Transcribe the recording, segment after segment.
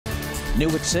New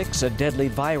at 6, a deadly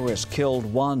virus killed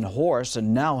one horse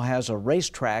and now has a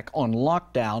racetrack on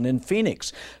lockdown in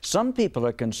Phoenix. Some people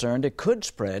are concerned it could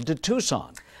spread to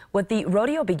Tucson. With the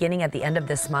rodeo beginning at the end of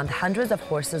this month, hundreds of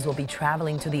horses will be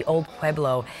traveling to the Old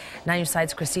Pueblo. 9 News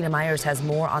Side's Christina Myers has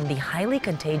more on the highly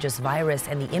contagious virus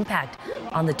and the impact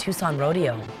on the Tucson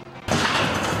Rodeo.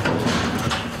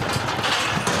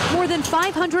 More than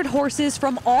 500 horses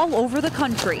from all over the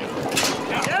country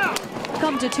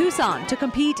come to Tucson to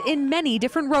compete in many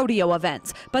different rodeo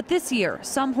events. But this year,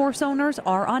 some horse owners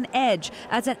are on edge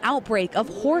as an outbreak of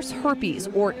horse herpes,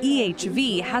 or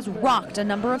EHV, has rocked a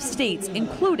number of states,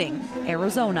 including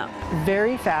Arizona.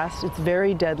 Very fast, it's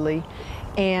very deadly,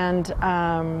 and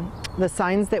the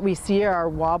signs that we see are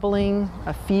wobbling,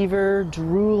 a fever,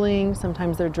 drooling,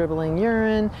 sometimes they're dribbling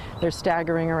urine, they're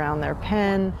staggering around their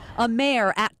pen. A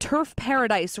mare at Turf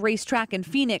Paradise racetrack in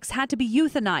Phoenix had to be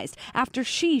euthanized after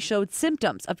she showed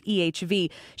symptoms of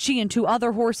EHV. She and 2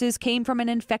 other horses came from an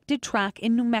infected track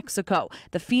in New Mexico.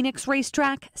 The Phoenix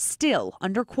racetrack still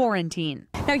under quarantine.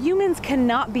 Now, humans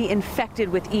cannot be infected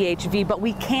with EHV, but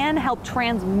we can help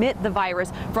transmit the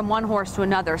virus from one horse to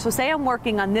another. So say I'm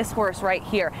working on this horse right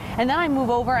here, and then I move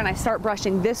over and I start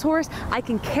brushing this horse, I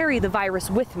can carry the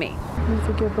virus with me. He's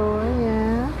a good boy,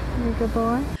 yeah, he's a good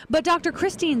boy. But Dr.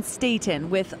 Christine Staten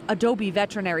with Adobe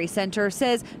Veterinary Center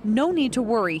says no need to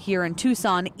worry here in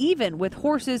Tucson, even with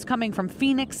horses coming from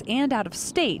Phoenix and out of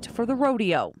state for the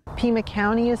rodeo. Pima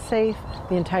County is safe,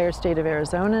 the entire state of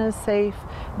Arizona is safe.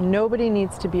 Nobody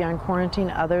needs to be on quarantine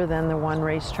other than the one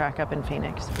racetrack up in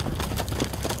Phoenix.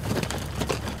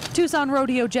 Tucson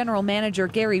Rodeo General Manager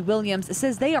Gary Williams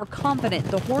says they are confident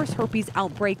the horse herpes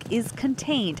outbreak is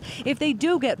contained. If they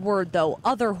do get word, though,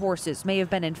 other horses may have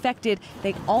been infected,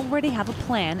 they already have a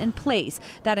plan in place.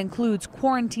 That includes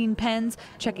quarantine pens,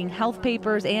 checking health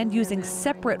papers, and using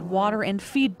separate water and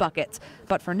feed buckets.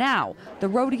 But for now, the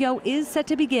rodeo is set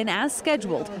to begin as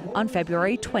scheduled on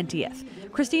February 20th.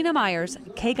 Christina Myers,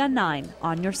 KGUN-9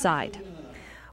 on your side.